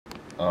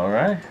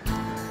Alright,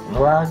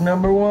 vlog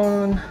number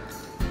 1.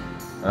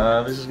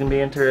 This is gonna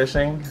be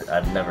interesting.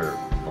 I've never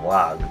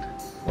vlogged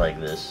like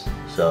this,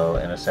 so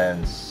in a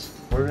sense,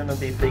 we're gonna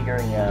be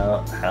figuring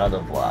out how to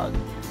vlog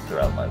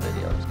throughout my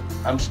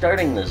videos. I'm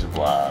starting this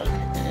vlog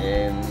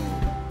in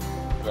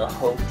the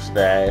hopes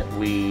that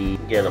we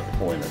get a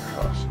point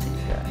across to you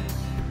guys.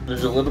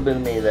 There's a little bit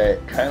of me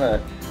that kind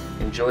of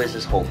enjoys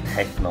this whole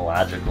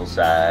technological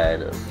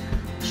side of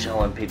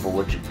showing people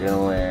what you're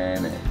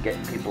doing and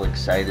getting people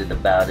excited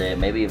about it,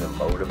 maybe even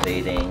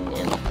motivating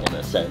in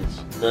a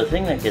sense. The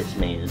thing that gets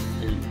me is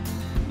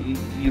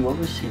you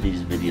always see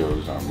these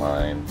videos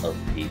online of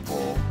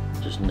people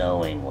just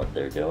knowing what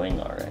they're doing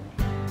already.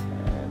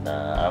 And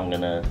I'm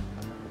gonna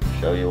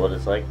show you what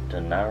it's like to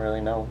not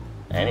really know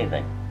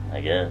anything,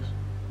 I guess.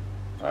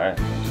 Alright,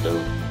 let's do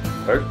it.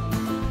 First,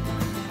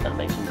 gotta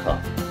make some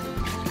coffee.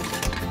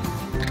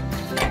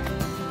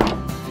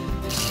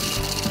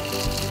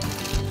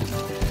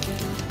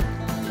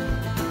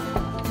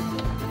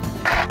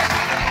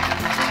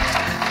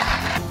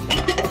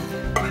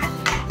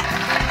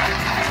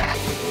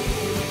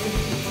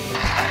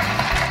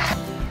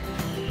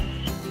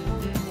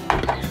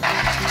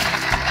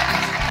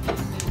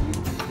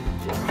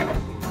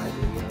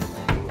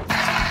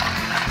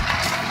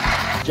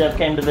 Jeff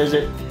came to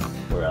visit.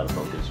 We're out of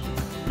focus.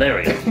 There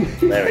we go.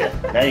 There we go.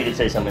 Now you can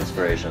say some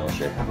inspirational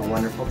shit. Have a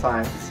wonderful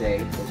time.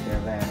 Safe. Take care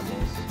of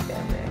animals.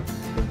 Family.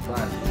 Good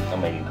fun. I'm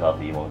making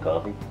coffee. You want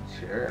coffee?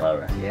 Sure. All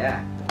right.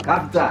 Yeah.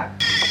 Coffee talk.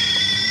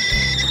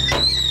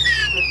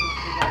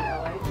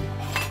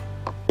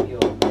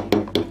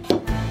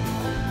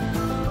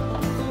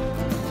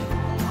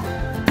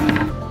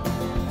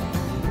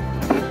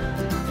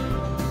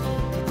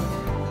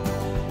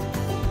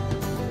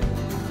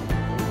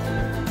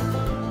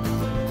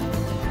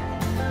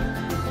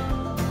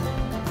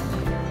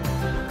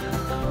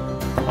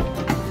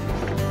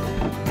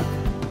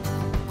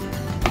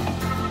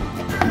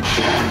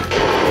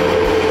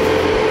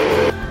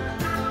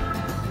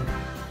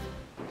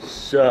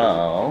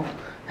 So,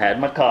 had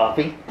my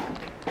coffee,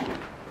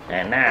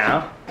 and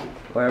now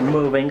we're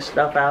moving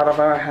stuff out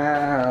of our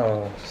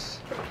house.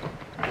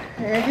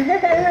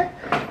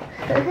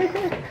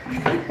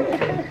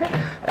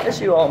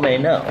 As you all may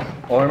know,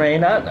 or may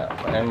not know,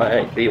 and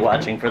might be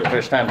watching for the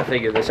first time to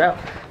figure this out,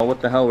 what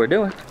the hell we're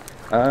doing.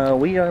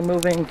 We are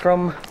moving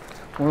from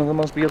one of the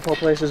most beautiful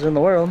places in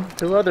the world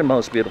to other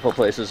most beautiful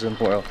places in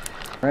the world.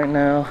 Right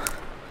now,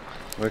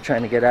 we're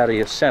trying to get out of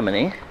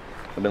Yosemite.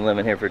 I've been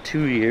living here for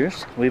 2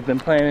 years. We've been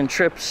planning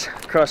trips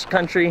across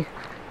country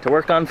to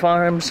work on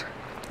farms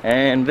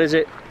and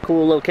visit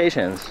cool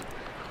locations.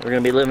 We're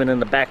gonna be living in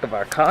the back of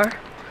our car,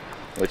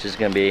 which is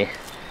gonna be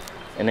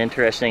an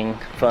interesting,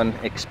 fun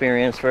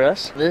experience for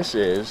us. This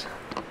is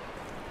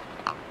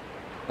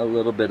a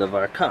little bit of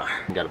our car.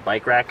 We got a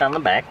bike rack on the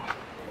back.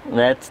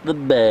 That's the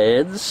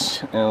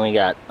beds, and we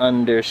got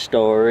under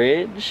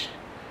storage.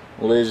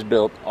 Liz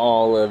built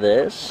all of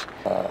this.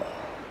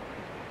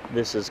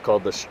 This is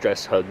called the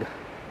stress hug.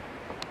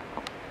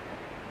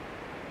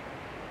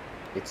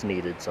 It's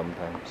needed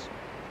sometimes.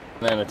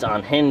 And then it's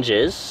on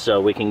hinges, so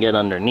we can get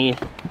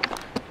underneath.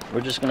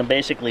 We're just gonna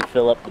basically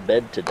fill up the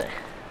bed today.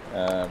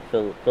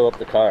 Fill up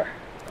the car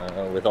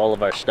with all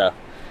of our stuff.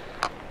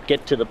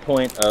 Get to the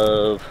point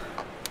of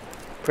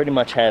pretty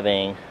much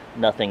having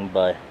nothing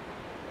but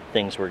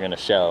things we're gonna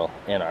sell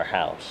in our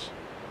house.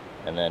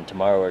 And then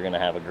tomorrow we're gonna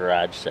have a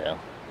garage sale.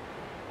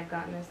 I've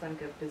gotten this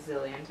like a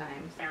bazillion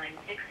times. Line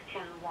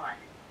 621.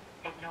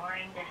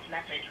 Ignoring this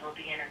message will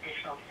be an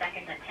additional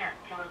second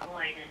attempt to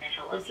avoid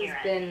initial appearance. This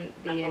has been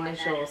the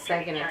initial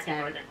second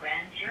attempt.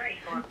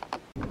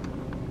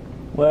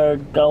 We're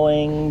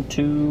going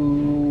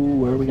to...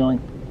 where are we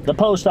going? The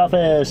post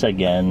office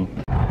again.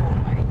 Oh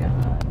my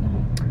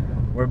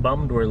god. We're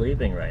bummed we're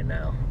leaving right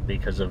now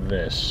because of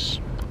this.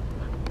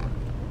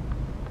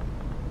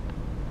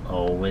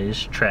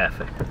 Always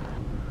traffic.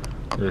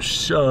 There's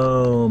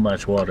so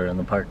much water in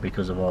the park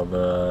because of all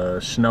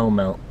the snow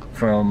melt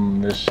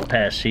from this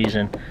past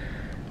season.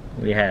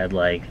 We had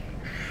like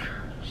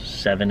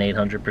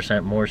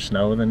 700–800% more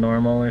snow than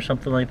normal or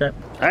something like that.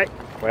 Alright,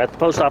 we're at the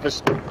post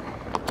office.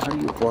 How do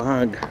you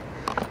vlog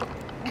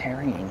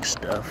carrying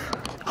stuff?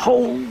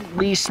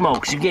 Holy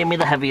smokes, you gave me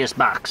the heaviest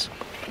box.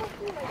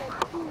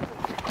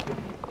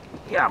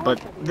 Yeah, but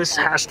this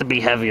has to be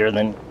heavier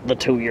than the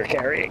 2 you're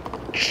carrying.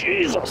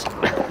 Jesus.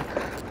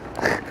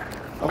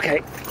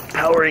 Okay,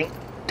 powering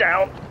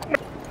down.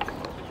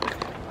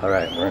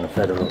 Alright, we're in a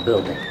federal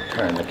building.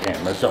 Turn the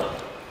cameras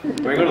off.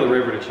 We're gonna go to the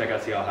river to check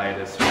out, see how high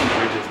it is. The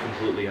bridge is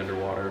completely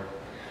underwater.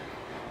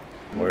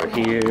 We're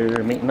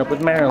here meeting up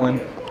with Marilyn.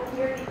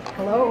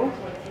 Hello.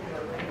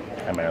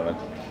 Hi, Marilyn.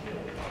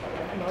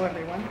 Hello,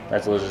 everyone.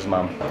 That's Liz's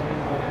mom.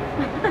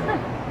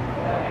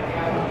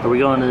 Are we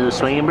going to the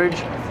swinging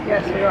bridge?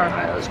 Yes, we are.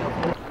 Alright, let's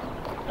go.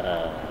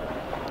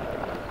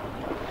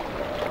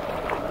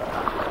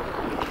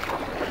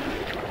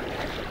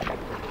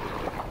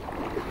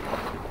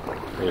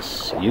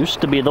 This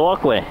used to be the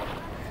walkway.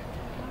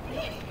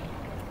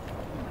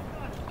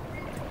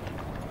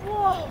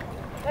 Whoa,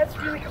 that's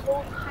really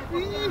cold.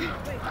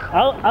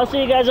 I'll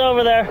see you guys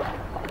over there.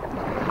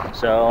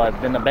 So I've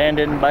been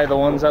abandoned by the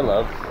ones I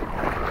love.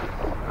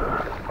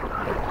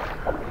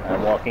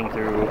 I'm walking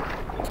through,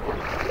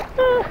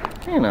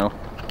 you know,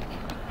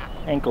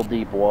 ankle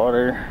deep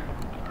water.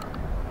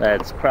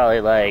 That's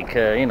probably like,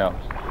 you know,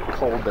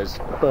 cold as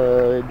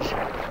fudge.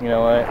 You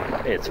know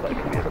what? It's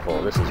fucking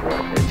beautiful. This is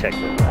worth it. Check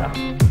this out.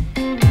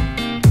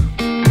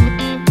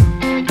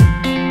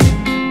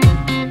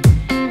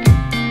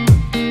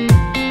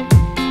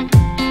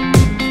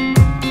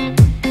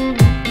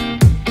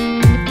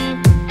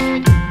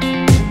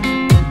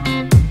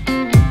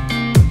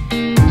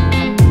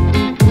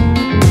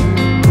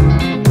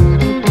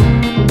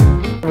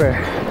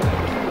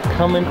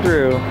 Coming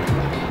through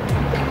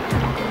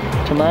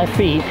to my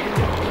feet.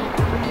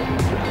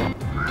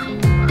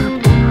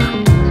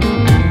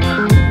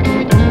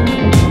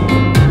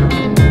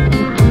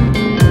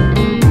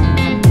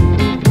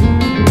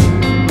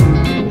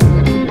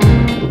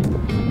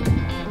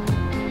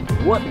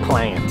 What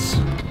plants?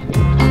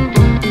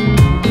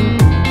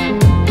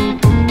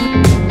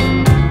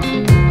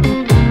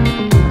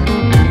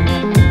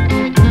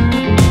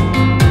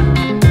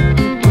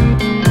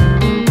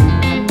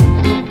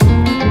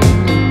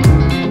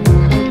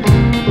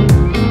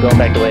 Going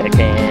back the way I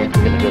came.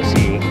 Gonna go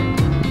see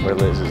where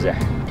Liz is at.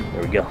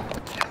 There we go.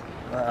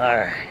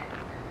 Alright,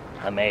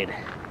 I made it.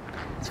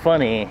 It's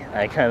funny,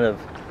 I kind of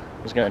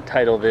was gonna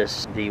title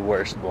this the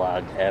worst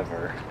vlog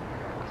ever.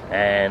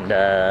 And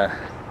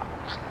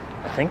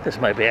I think this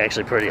might be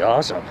actually pretty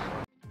awesome.